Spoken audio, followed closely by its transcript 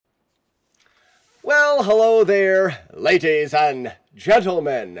Well, hello there, ladies and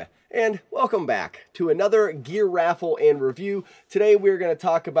gentlemen, and welcome back to another gear raffle and review. Today we're going to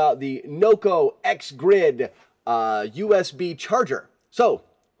talk about the NOCO X Grid USB charger. So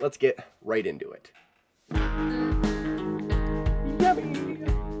let's get right into it. Yummy!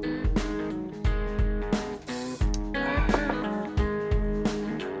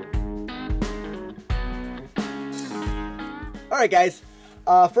 All right, guys.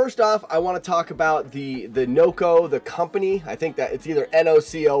 First off, I want to talk about the NOCO, the company. I think that it's either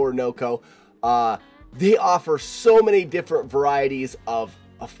NOCO or NOCO. They offer so many different varieties of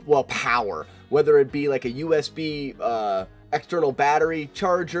power, whether it be like a USB external battery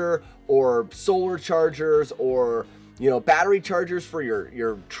charger or solar chargers, or battery chargers for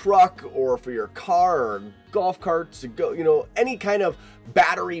your truck or for your car or golf carts, any kind of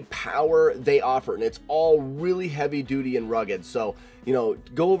battery power they offer, and it's all really heavy duty and rugged. So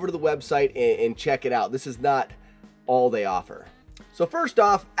go over to the website and check it out. This is not all they offer. So first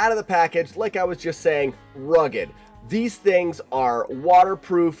off, out of the package, like I was just saying, rugged. These things are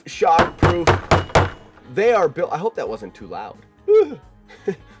waterproof, shockproof. They are built. I hope that wasn't too loud.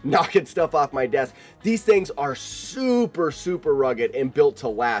 Knocking stuff off my desk. These things are super, super rugged and built to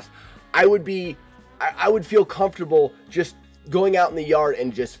last. I would feel comfortable just going out in the yard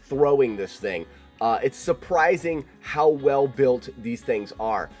and just throwing this thing. It's surprising how well built these things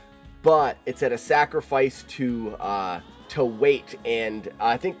are, but it's at a sacrifice to weight, and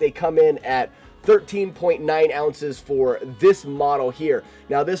I think they come in at 13.9 ounces for this model here.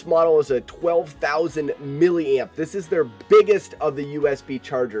 Now this model is a 12,000 milliamp. This is their biggest of the USB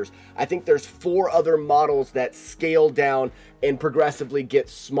chargers. I think there's 4 other models that scale down and progressively get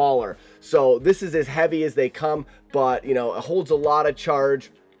smaller. So this is as heavy as they come, but it holds a lot of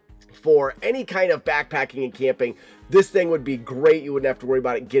charge. For any kind of backpacking and camping, this thing would be great. You wouldn't have to worry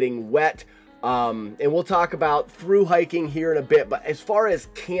about it getting wet. And we'll talk about through hiking here in a bit, but as far as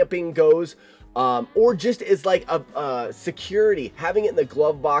camping goes, or just as like a security, having it in the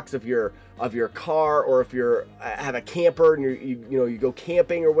glove box of your car, or if you're have a camper and you go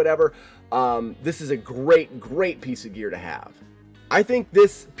camping or whatever, this is a great piece of gear to have. I think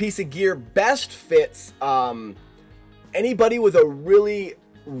this piece of gear best fits anybody with a really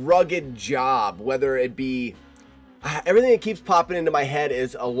rugged job, whether it be everything that keeps popping into my head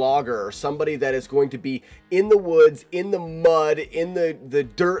is a logger, or somebody that is going to be in the woods, in the mud, in the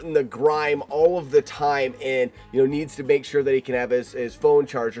dirt and the grime all of the time, and needs to make sure that he can have his phone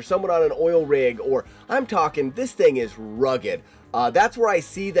charged, or someone on an oil rig, or I'm talking this thing is rugged. That's where I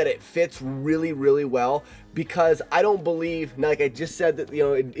see that it fits really, really well, because I don't believe, like I just said, that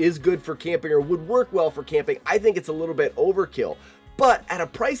it is good for camping or would work well for camping. I think it's a little bit overkill. But at a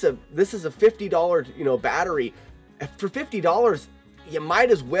price of, this is a $50, battery. For $50, you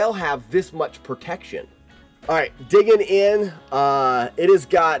might as well have this much protection. All right, digging in, it has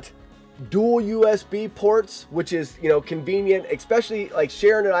got dual USB ports, which is, convenient, especially like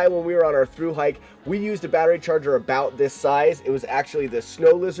Sharon and I, when we were on our through hike, we used a battery charger about this size. It was actually the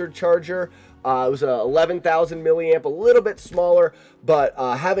Snow Lizard charger. It was a 11,000 milliamp, a little bit smaller, but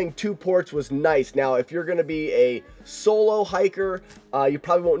having 2 ports was nice. Now, if you're going to be a solo hiker, you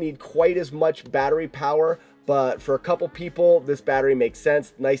probably won't need quite as much battery power, but for a couple people, this battery makes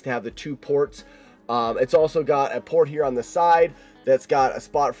sense. Nice to have the 2 ports. It's also got a port here on the side that's got a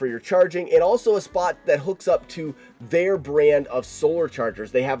spot for your charging, and also a spot that hooks up to their brand of solar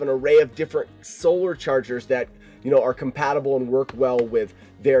chargers. They have an array of different solar chargers that are compatible and work well with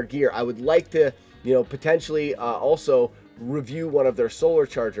their gear. I would like to, potentially also review one of their solar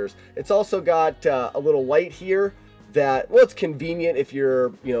chargers. It's also got a little light here that, well, it's convenient if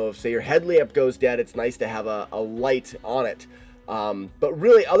you're, say your headlamp goes dead, it's nice to have a light on it. But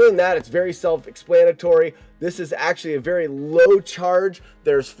really, other than that, it's very self-explanatory. This is actually a very low charge.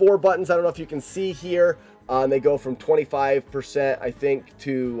 There's 4 buttons. I don't know if you can see here. They go from 25%, I think,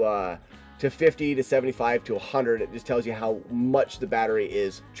 to 50 to 75 to 100. It just tells you how much the battery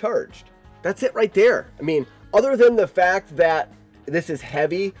is charged. That's it right there. I mean, other than the fact that this is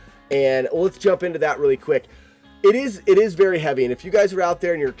heavy, and let's jump into that really quick. It is very heavy, and if you guys are out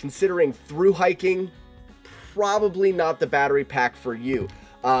there and you're considering through hiking, probably not the battery pack for you.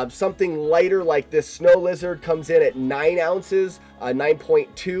 Something lighter like this Snow Lizard comes in at 9 ounces,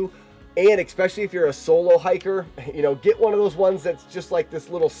 9.2. And especially if you're a solo hiker, get one of those ones that's just like this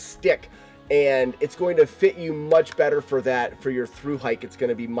little stick, and it's going to fit you much better for that. For your through hike, it's going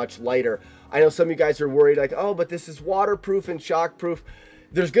to be much lighter. I know some of you guys are worried like, oh, but this is waterproof and shockproof.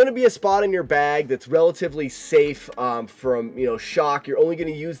 There's going to be a spot in your bag that's relatively safe from shock. You're only going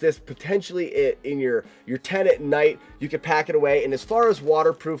to use this potentially in your tent at night. You can pack it away. And as far as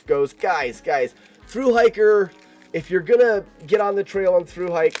waterproof goes, guys, through hiker, if you're gonna get on the trail and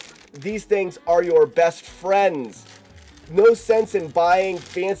through hike, these things are your best friends. No sense in buying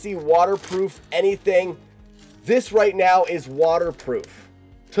fancy waterproof anything. This right now is waterproof.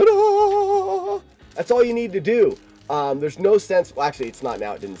 Ta-da! That's all you need to do. There's no sense, well, actually it's not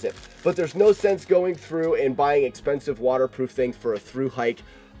now, it didn't zip, but there's no sense going through and buying expensive waterproof things for a through hike.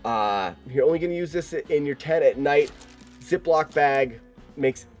 You're only gonna use this in your tent at night. Ziploc bag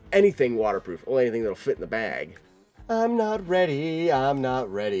makes anything waterproof, only anything that'll fit in the bag. I'm not ready, I'm not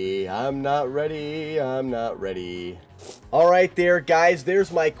ready, I'm not ready, I'm not ready. All right there, guys,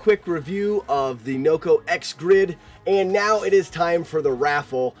 there's my quick review of the NOCO X Grid, and now it is time for the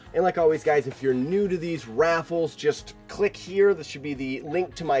raffle. And like always, guys, if you're new to these raffles, just click here. This should be the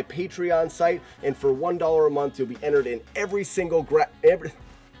link to my Patreon site, and for $1 a month, you'll be entered in every single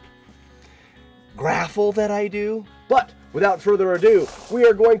raffle that I do. But without further ado, we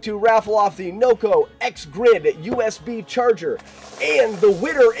are going to raffle off the NOCO X Grid USB charger, and the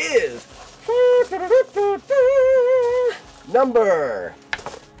winner is number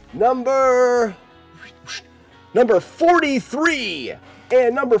 43,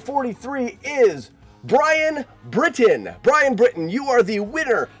 and number 43 is Brian Britton. Brian Britton, you are the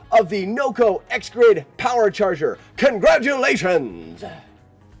winner of the NOCO X Grid power charger. Congratulations!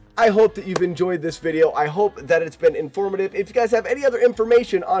 I hope that you've enjoyed this video. I hope that it's been informative. If you guys have any other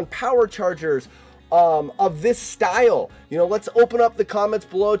information on power chargers of this style, let's open up the comments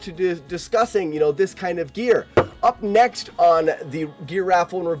below to discussing, this kind of gear. Up next on the gear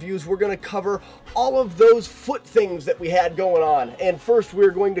raffle and reviews, we're going to cover all of those foot things that we had going on. And first,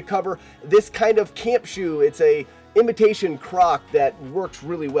 we're going to cover this kind of camp shoe. It's a imitation croc that works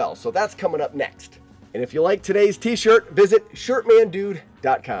really well. So that's coming up next. And if you like today's t-shirt, visit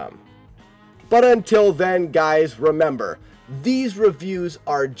shirtmandude.com. But until then, guys, remember, these reviews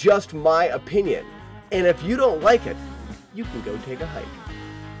are just my opinion. And if you don't like it, you can go take a hike.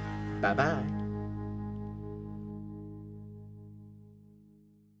 Bye-bye.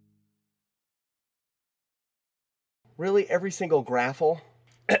 Really, every single graffle?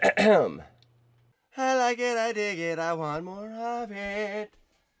 I like it, I dig it, I want more of it.